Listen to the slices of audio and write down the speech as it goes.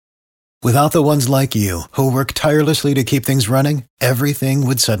Without the ones like you, who work tirelessly to keep things running, everything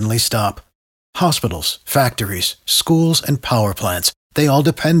would suddenly stop. Hospitals, factories, schools, and power plants, they all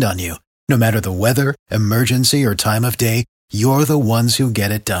depend on you. No matter the weather, emergency, or time of day, you're the ones who get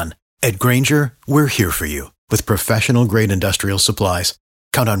it done. At Grainger, we're here for you with professional-grade industrial supplies.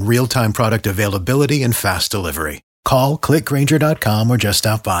 Count on real-time product availability and fast delivery. Call, clickgrainger.com, or just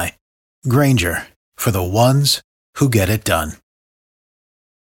stop by. Grainger, for the ones who get it done.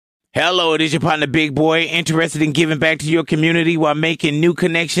 Hello, it is your partner, Big Boy, interested in giving back to your community while making new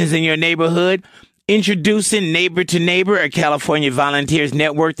connections in your neighborhood? Introducing Neighbor to Neighbor, a California volunteers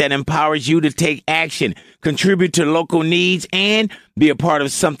network that empowers you to take action, contribute to local needs, and be a part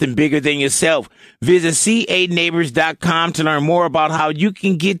of something bigger than yourself. Visit ca-neighbors.com to learn more about how you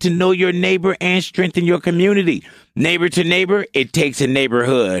can get to know your neighbor and strengthen your community. Neighbor to Neighbor, it takes a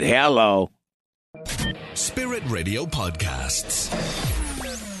neighborhood. Hello. Spirit Radio Podcasts.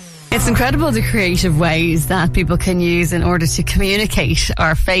 It's incredible the creative ways that people can use in order to communicate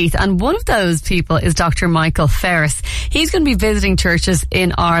our faith. And one of those people is Dr. Michael Ferris. He's going to be visiting churches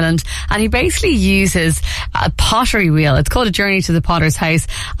in Ireland, and he basically uses a pottery wheel. It's called A Journey to the Potter's House,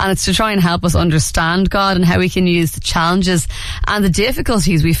 and it's to try and help us understand God and how we can use the challenges and the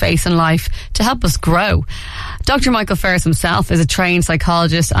difficulties we face in life to help us grow. Dr. Michael Ferris himself is a trained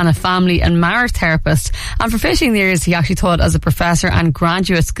psychologist and a family and marriage therapist, and for 15 years he actually taught as a professor and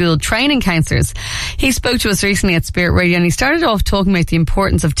graduate school training counsellors. He spoke to us recently at Spirit Radio, and he started off talking about the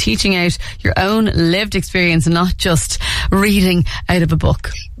importance of teaching out your own lived experience and not just reading out of a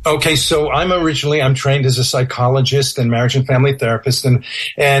book. Okay, so I'm trained as a psychologist and marriage and family therapist,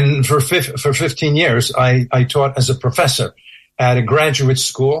 and for 15 years I taught as a professor at a graduate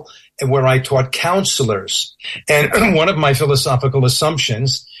school where I taught counselors. And one of my philosophical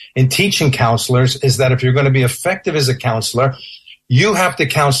assumptions in teaching counselors is that if you're going to be effective as a counselor, you have to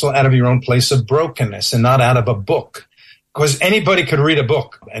counsel out of your own place of brokenness and not out of a book. Because anybody could read a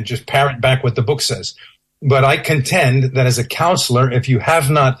book and just parrot back what the book says. But I contend that as a counselor, if you have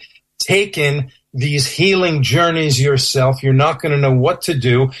not taken these healing journeys yourself, you're not going to know what to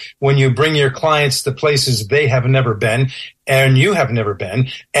do when you bring your clients to places they have never been and you have never been,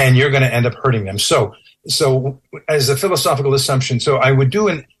 and you're going to end up hurting them. So as a philosophical assumption, so I would do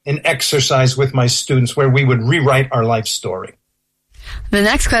an exercise with my students where we would rewrite our life story. The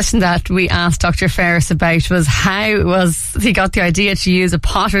next question that we asked Dr. Ferris about was how he got the idea to use a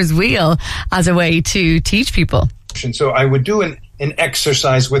potter's wheel as a way to teach people. So I would do an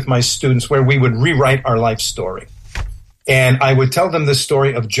exercise with my students where we would rewrite our life story. And I would tell them the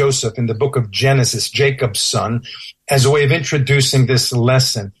story of Joseph in the book of Genesis, Jacob's son, as a way of introducing this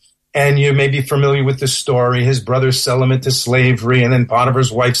lesson. And you may be familiar with the story. His brothers sell him into slavery, and then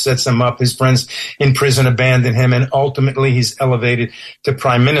Potiphar's wife sets him up. His friends in prison abandon him, and ultimately he's elevated to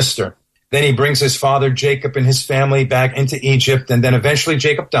prime minister. Then he brings his father Jacob and his family back into Egypt, and then eventually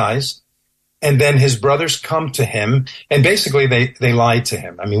Jacob dies. And then his brothers come to him, and basically they lied to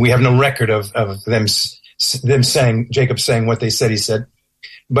him. I mean, we have no record of them saying, Jacob saying what they said he said.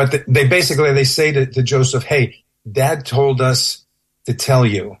 But they say to Joseph, hey, Dad told us to tell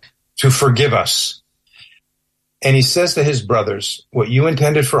you to forgive us. And he says to his brothers, what you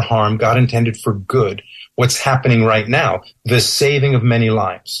intended for harm, God intended for good. What's happening right now, the saving of many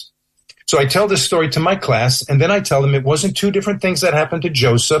lives. So I tell this story to my class, and then I tell them it wasn't two different things that happened to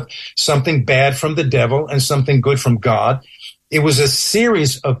Joseph, something bad from the devil and something good from God. It was a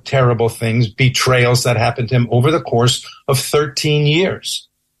series of terrible things, betrayals that happened to him over the course of 13 years.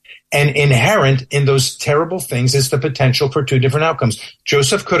 And inherent in those terrible things is the potential for two different outcomes.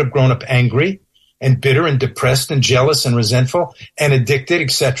 Joseph could have grown up angry and bitter and depressed and jealous and resentful and addicted,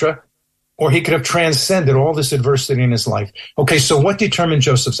 etc. Or he could have transcended all this adversity in his life. Okay, so what determined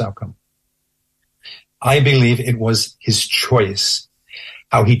Joseph's outcome? I believe it was his choice,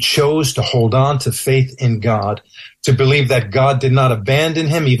 how he chose to hold on to faith in God, to believe that God did not abandon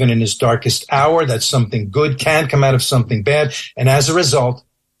him even in his darkest hour, that something good can come out of something bad. And as a result,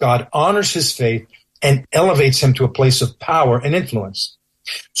 God honors his faith and elevates him to a place of power and influence.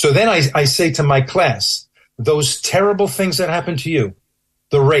 So then I say to my class, those terrible things that happened to you,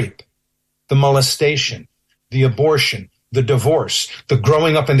 the rape, the molestation, the abortion, the divorce, the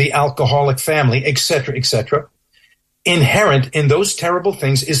growing up in the alcoholic family, etc., inherent in those terrible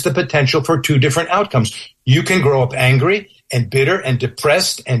things is the potential for two different outcomes. You can grow up angry and bitter and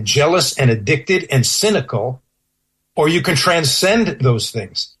depressed and jealous and addicted and cynical, or you can transcend those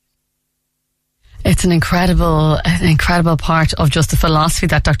things. It's an incredible part of just the philosophy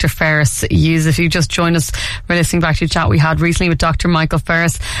that Dr. Ferris uses. If you just joined us, we're listening back to a chat we had recently with Dr. Michael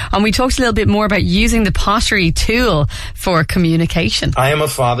Ferris, and we talked a little bit more about using the pottery tool for communication. I am a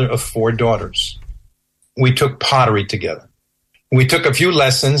father of 4 daughters. We took pottery together. We took a few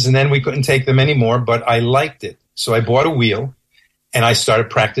lessons, and then we couldn't take them anymore, but I liked it. So I bought a wheel, and I started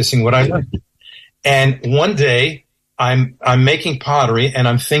practicing what I learned. And one day, I'm making pottery, and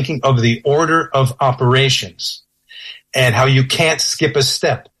I'm thinking of the order of operations and how you can't skip a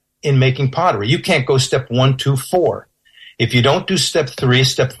step in making pottery. You can't go step 1, 2, 4. If you don't do step 3,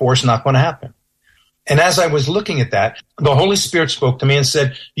 step 4 is not going to happen. And as I was looking at that, the Holy Spirit spoke to me and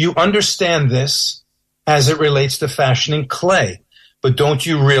said, you understand this as it relates to fashioning clay, but don't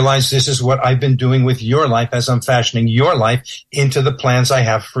you realize this is what I've been doing with your life as I'm fashioning your life into the plans I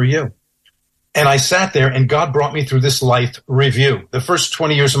have for you? And I sat there, and God brought me through this life review. The first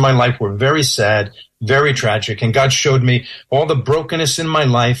 20 years of my life were very sad, very tragic, and God showed me all the brokenness in my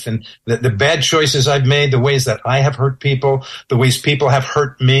life and the bad choices I've made, the ways that I have hurt people, the ways people have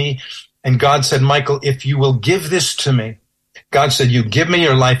hurt me. And God said, Michael, if you will give this to me, God said, you give me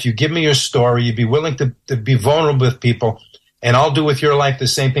your life, you give me your story, you be willing to be vulnerable with people, and I'll do with your life the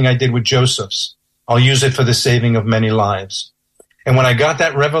same thing I did with Joseph's. I'll use it for the saving of many lives. And when I got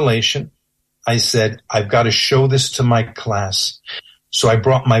that revelation, I said, I've got to show this to my class. So I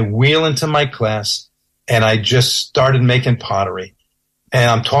brought my wheel into my class, and I just started making pottery. And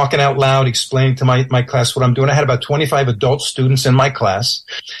I'm talking out loud, explaining to my class what I'm doing. I had about 25 adult students in my class,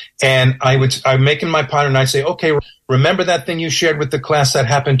 and I'm making my pottery, and I'd say, okay, remember that thing you shared with the class that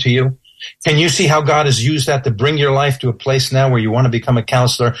happened to you? Can you see how God has used that to bring your life to a place now where you want to become a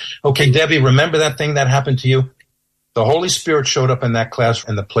counselor? Okay, Debbie, remember that thing that happened to you? The Holy Spirit showed up in that class,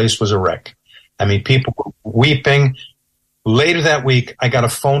 and the place was a wreck. I mean, people were weeping. Later that week, I got a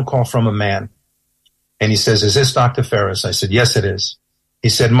phone call from a man, and he says, is this Dr. Ferris? I said, yes, it is. He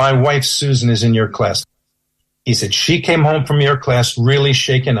said, my wife, Susan, is in your class. He said, she came home from your class really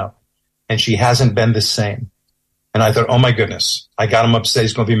shaken up, and she hasn't been the same. And I thought, oh, my goodness, I got him upset.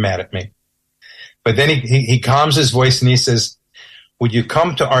 He's going to be mad at me. But then he calms his voice, and he says, would you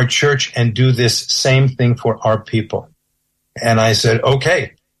come to our church and do this same thing for our people? And I said,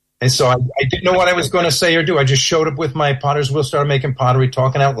 okay. And so I didn't know what I was going to say or do. I just showed up with my potter's wheel, started making pottery,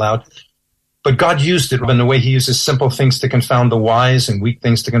 talking out loud. But God used it in the way he uses simple things to confound the wise and weak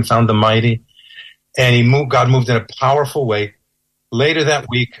things to confound the mighty. And God moved in a powerful way. Later that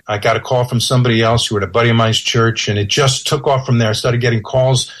week, I got a call from somebody else who had a buddy of mine's church, and it just took off from there. I started getting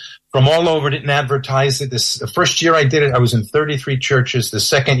calls from all over. Didn't advertise it. The first year I did it, I was in 33 churches. The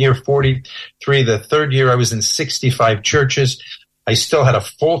second year, 43. The third year, I was in 65 churches. I still had a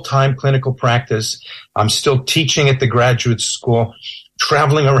full-time clinical practice. I'm still teaching at the graduate school,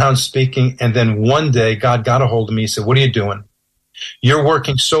 traveling around speaking. And then one day, God got a hold of me. He said, what are you doing? You're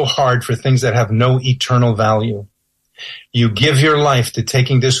working so hard for things that have no eternal value. You give your life to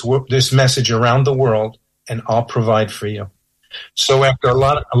taking this message around the world, and I'll provide for you. So after a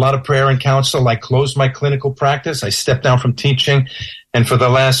lot of prayer and counsel, I closed my clinical practice. I stepped down from teaching. And for the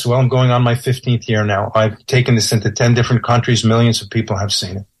last, I'm going on my 15th year now. I've taken this into 10 different countries. Millions of people have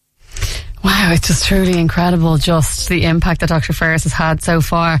seen it. Wow, it's just truly incredible, just the impact that Dr. Ferris has had so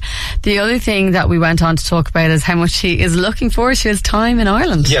far. The other thing that we went on to talk about is how much he is looking forward to his time in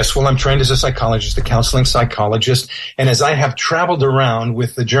Ireland. Yes, well, I'm trained as a psychologist, a counseling psychologist. And as I have traveled around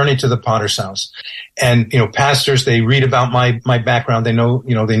with the Journey to the Potter's House, and, pastors, they read about my background. They know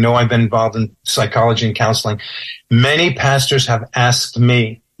I've been involved in psychology and counseling. Many pastors have asked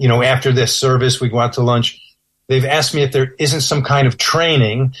me, after this service, we go out to lunch. They've asked me if there isn't some kind of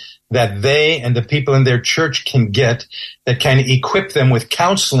training that they and the people in their church can get that can equip them with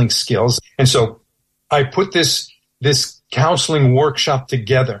counseling skills. And so I put this counseling workshop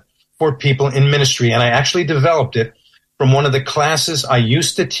together for people in ministry, and I actually developed it from one of the classes I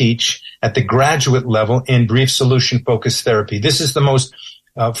used to teach at the graduate level in brief solution-focused therapy. This is the most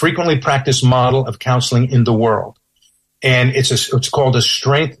frequently practiced model of counseling in the world. And it's called a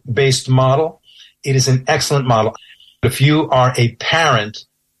strength-based model. It is an excellent model. If you are a parent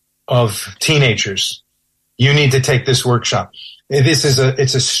of teenagers, you need to take this workshop. It's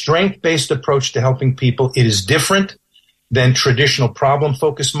a strength-based approach to helping people. It is different than traditional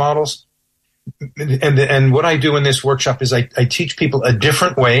problem-focused models. And what I do in this workshop is I teach people a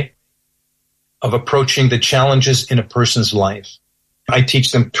different way of approaching the challenges in a person's life. I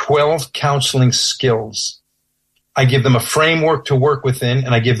teach them 12 counseling skills. I give them a framework to work within,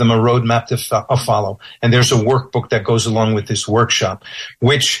 and I give them a roadmap to follow. And there's a workbook that goes along with this workshop,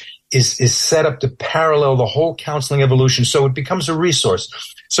 which is set up to parallel the whole counseling evolution, so it becomes a resource.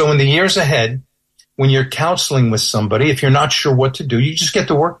 So in the years ahead, when you're counseling with somebody, if you're not sure what to do, you just get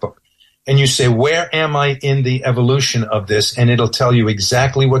the workbook and you say, where am I in the evolution of this? And it'll tell you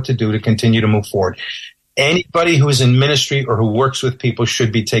exactly what to do to continue to move forward. Anybody who is in ministry or who works with people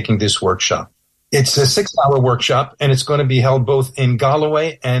should be taking this workshop. It's a 6-hour workshop, and it's going to be held both in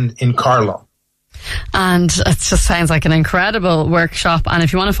Galloway and in Carlow. And it just sounds like an incredible workshop. And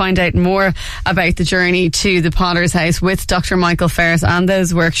if you want to find out more about the journey to the Potter's House with Dr. Michael Ferris and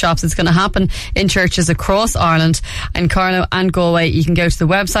those workshops, it's going to happen in churches across Ireland, in Carlow and Galway. You can go to the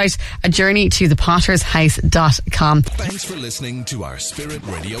website, a journeytothe.pottershouse.com. Thanks for listening to our Spirit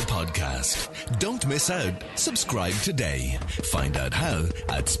Radio podcast. Don't miss out. Subscribe today. Find out how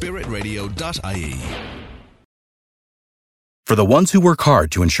at spiritradio.ie. For the ones who work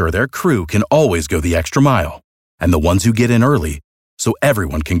hard to ensure their crew can always go the extra mile, and the ones who get in early so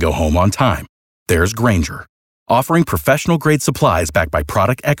everyone can go home on time, there's Grainger, offering professional-grade supplies backed by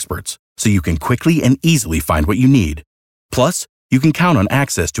product experts so you can quickly and easily find what you need. Plus, you can count on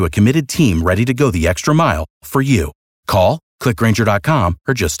access to a committed team ready to go the extra mile for you. Call, click Grainger.com,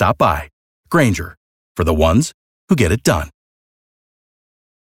 or just stop by. Grainger, for the ones who get it done.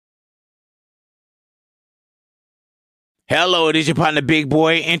 Hello, it is your partner, Big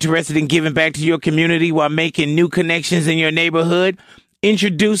Boy, interested in giving back to your community while making new connections in your neighborhood.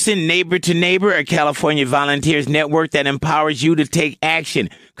 Introducing Neighbor to Neighbor, a California volunteers network that empowers you to take action,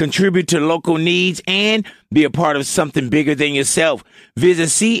 contribute to local needs, and be a part of something bigger than yourself. Visit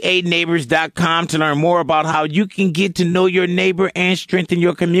c8neighbors.com to learn more about how you can get to know your neighbor and strengthen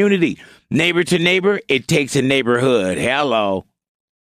your community. Neighbor to Neighbor, it takes a neighborhood. Hello.